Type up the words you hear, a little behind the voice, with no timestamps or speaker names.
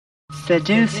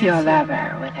Seduce your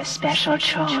lover with a special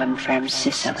charm from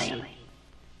Sicily.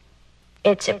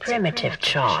 It's a primitive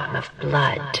charm of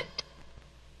blood.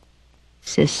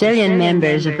 Sicilian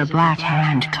members of the Black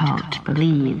Hand cult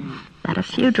believe that a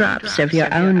few drops of your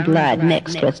own blood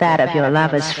mixed with that of your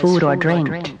lover's food or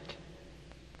drink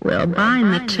will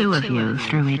bind the two of you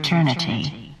through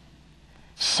eternity.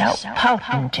 So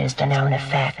potent is the known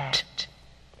effect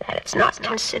that it's not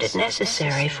considered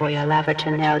necessary for your lover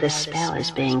to know the spell is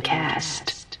being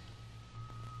cast.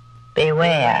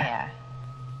 Beware.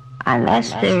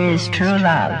 Unless there is true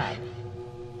love,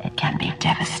 it can be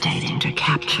devastating to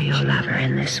capture your lover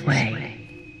in this way.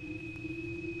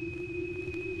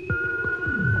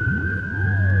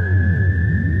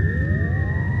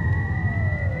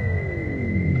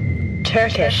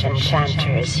 Turkish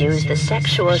enchanters use the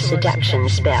sexual seduction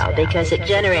spell because it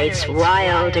generates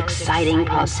wild, exciting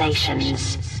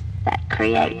pulsations that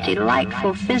create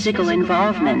delightful physical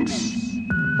involvements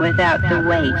without the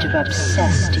weight of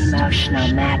obsessed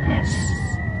emotional madness.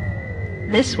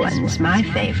 This one's my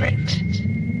favorite.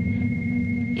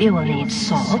 You will need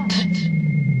salt,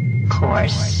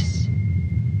 coarse.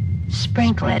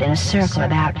 Sprinkle it in a circle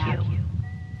about you.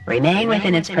 Remain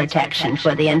within its protection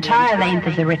for the entire length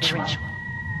of the ritual.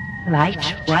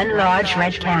 Light one large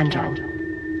red candle.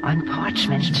 On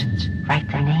parchment, write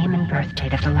the name and birth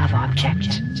date of the love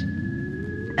object.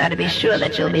 Now, to be sure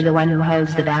that you'll be the one who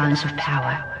holds the balance of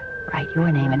power, write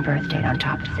your name and birth date on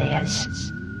top of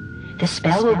theirs. The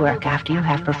spell will work after you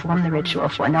have performed the ritual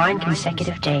for 9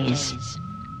 consecutive days.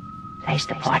 Place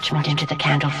the parchment into the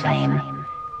candle flame,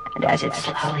 and as it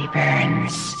slowly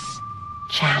burns,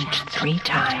 chant 3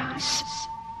 times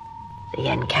the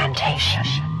incantation.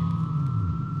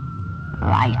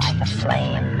 Light the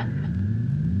flame,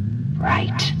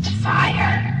 bright the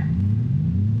fire,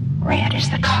 red is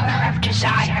the color of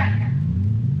desire.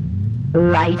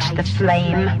 Light the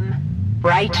flame,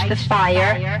 bright the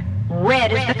fire,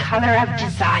 red is the color of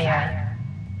desire.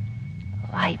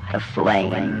 Light the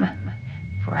flame,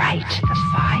 bright the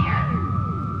fire,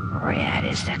 red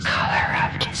is the color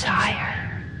of desire.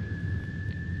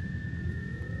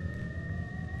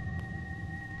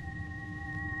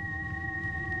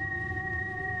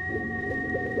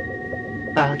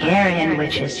 Bulgarian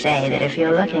witches say that if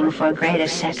you're looking for greater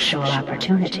sexual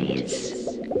opportunities,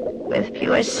 with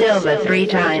pure silver 3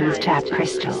 times tap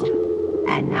crystal,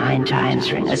 and 9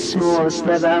 times ring a small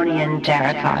Slavonian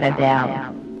terracotta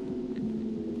bell.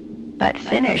 But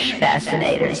Finnish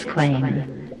fascinators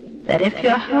claim that if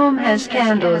your home has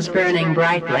candles burning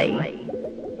brightly,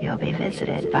 you'll be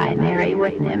visited by merry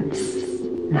wood nymphs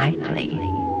nightly.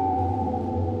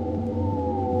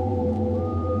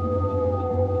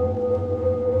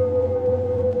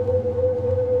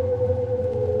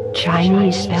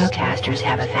 Chinese spellcasters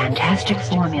have a fantastic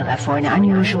formula for an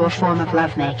unusual form of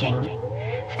lovemaking.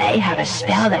 They have a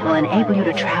spell that will enable you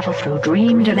to travel through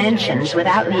dream dimensions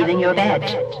without leaving your bed.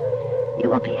 You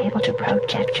will be able to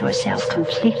project yourself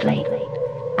completely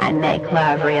and make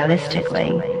love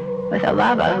realistically with a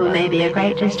lover who may be a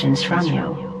great distance from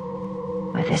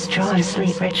you. With this drawn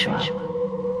sleep ritual,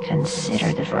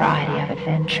 consider the variety of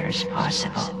adventures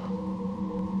possible.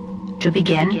 To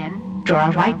begin, draw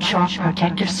a white chalk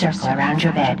protective circle around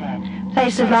your bed.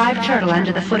 Place a live turtle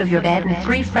under the foot of your bed and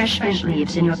 3 fresh mint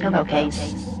leaves in your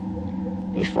pillowcase.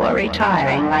 Before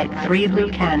retiring, light 3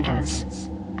 blue candles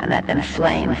and let them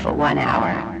flame for 1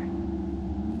 hour.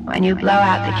 When you blow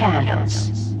out the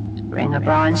candles, ring a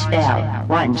bronze bell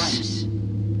once,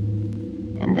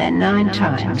 and then 9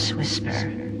 times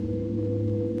whisper,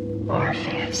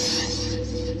 Orpheus,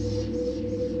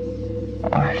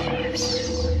 Orpheus,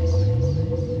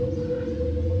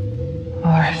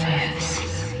 Orpheus,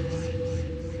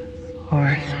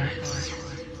 Orpheus,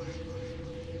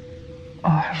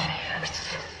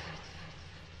 Orpheus,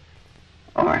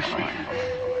 Orpheus,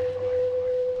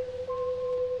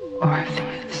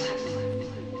 Orpheus.